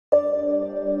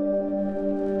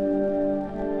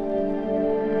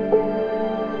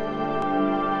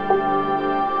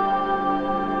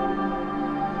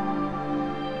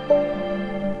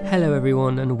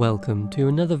everyone and welcome to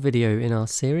another video in our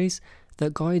series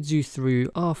that guides you through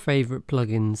our favourite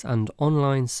plugins and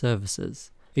online services.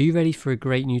 Are you ready for a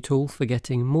great new tool for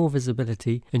getting more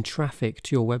visibility and traffic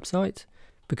to your website?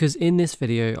 Because in this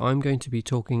video I'm going to be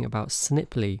talking about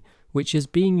Sniply, which is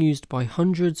being used by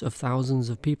hundreds of thousands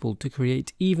of people to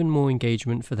create even more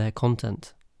engagement for their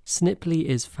content. Sniply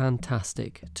is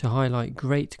fantastic to highlight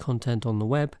great content on the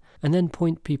web and then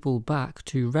point people back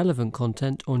to relevant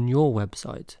content on your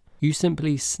website. You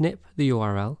simply snip the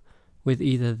URL with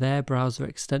either their browser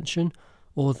extension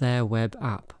or their web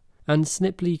app, and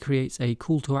Sniply creates a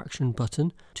call to action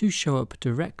button to show up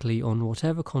directly on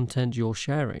whatever content you're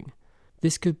sharing.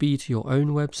 This could be to your own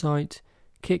website,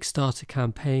 Kickstarter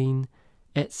campaign,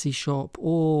 Etsy shop,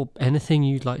 or anything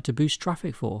you'd like to boost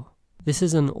traffic for. This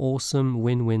is an awesome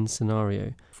win-win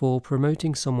scenario for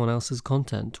promoting someone else's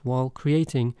content while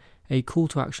creating a call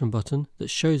to action button that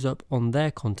shows up on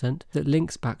their content that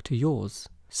links back to yours.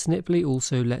 Sniply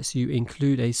also lets you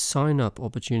include a sign-up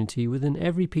opportunity within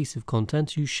every piece of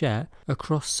content you share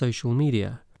across social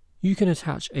media. You can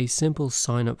attach a simple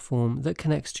sign-up form that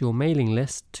connects to your mailing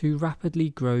list to rapidly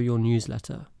grow your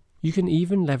newsletter. You can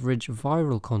even leverage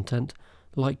viral content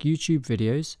like YouTube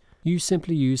videos. You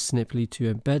simply use Sniply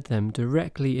to embed them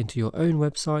directly into your own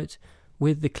website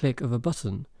with the click of a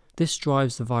button. This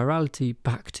drives the virality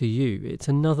back to you. It's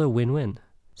another win-win.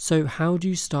 So how do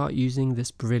you start using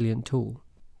this brilliant tool?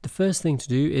 The first thing to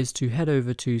do is to head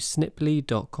over to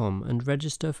sniply.com and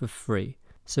register for free.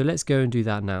 So let's go and do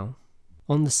that now.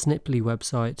 On the Sniply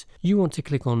website, you want to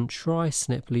click on Try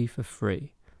Sniply for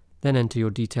free. Then enter your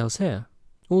details here.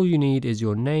 All you need is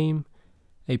your name,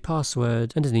 a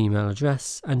password and an email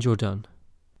address, and you're done.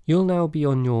 You'll now be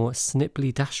on your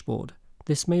Sniply dashboard.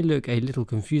 This may look a little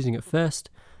confusing at first,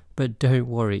 but don't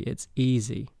worry, it's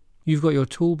easy. You've got your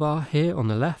toolbar here on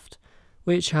the left,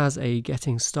 which has a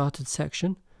Getting Started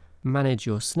section, Manage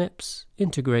Your Snips,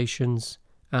 Integrations,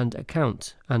 and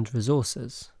Account and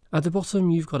Resources. At the bottom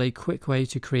you've got a quick way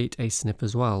to create a snip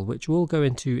as well, which we'll go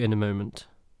into in a moment.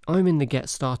 I'm in the Get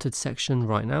Started section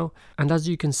right now, and as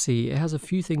you can see it has a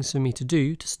few things for me to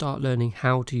do to start learning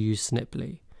how to use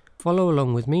Sniply. Follow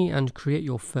along with me and create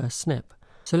your first snip.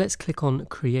 So let's click on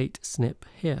Create Snip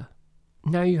here.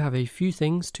 Now you have a few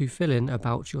things to fill in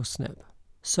about your snip.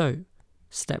 So,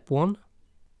 step 1,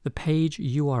 the page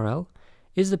URL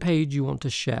is the page you want to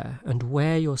share and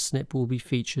where your snip will be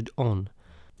featured on.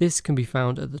 This can be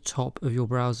found at the top of your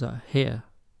browser here.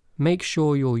 Make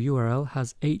sure your URL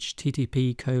has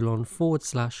http://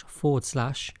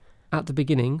 at the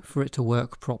beginning for it to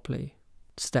work properly.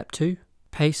 Step 2,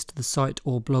 paste the site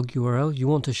or blog URL you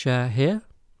want to share here.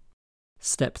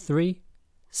 Step 3,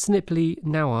 Sniply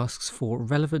now asks for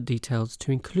relevant details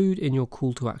to include in your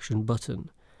call to action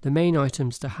button. The main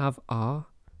items to have are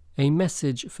a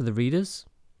message for the readers,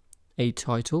 a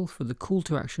title for the call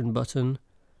to action button,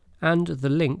 and the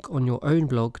link on your own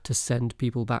blog to send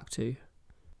people back to.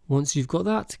 Once you've got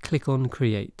that, click on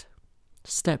Create.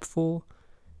 Step 4,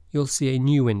 you'll see a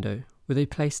new window with a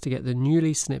place to get the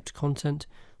newly snipped content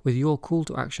with your call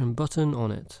to action button on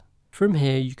it. From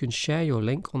here you can share your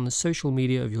link on the social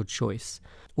media of your choice,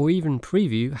 or even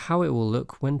preview how it will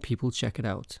look when people check it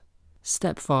out.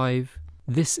 Step 5,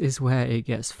 this is where it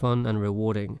gets fun and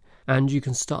rewarding, and you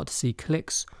can start to see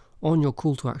clicks on your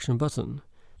call to action button.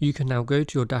 You can now go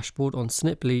to your dashboard on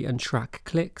Sniply and track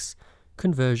clicks,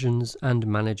 conversions, and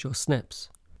manage your snips.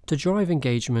 To drive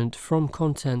engagement from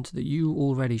content that you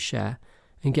already share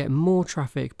and get more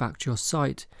traffic back to your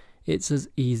site, it's as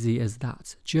easy as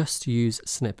that. Just use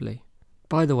Sniply.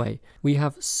 By the way, we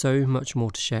have so much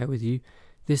more to share with you.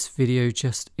 This video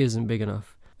just isn't big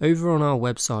enough. Over on our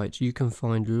website you can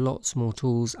find lots more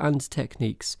tools and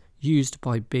techniques used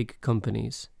by big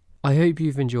companies. I hope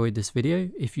you've enjoyed this video.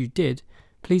 If you did,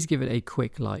 please give it a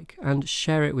quick like and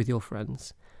share it with your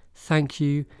friends. Thank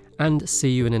you, and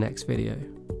see you in the next video.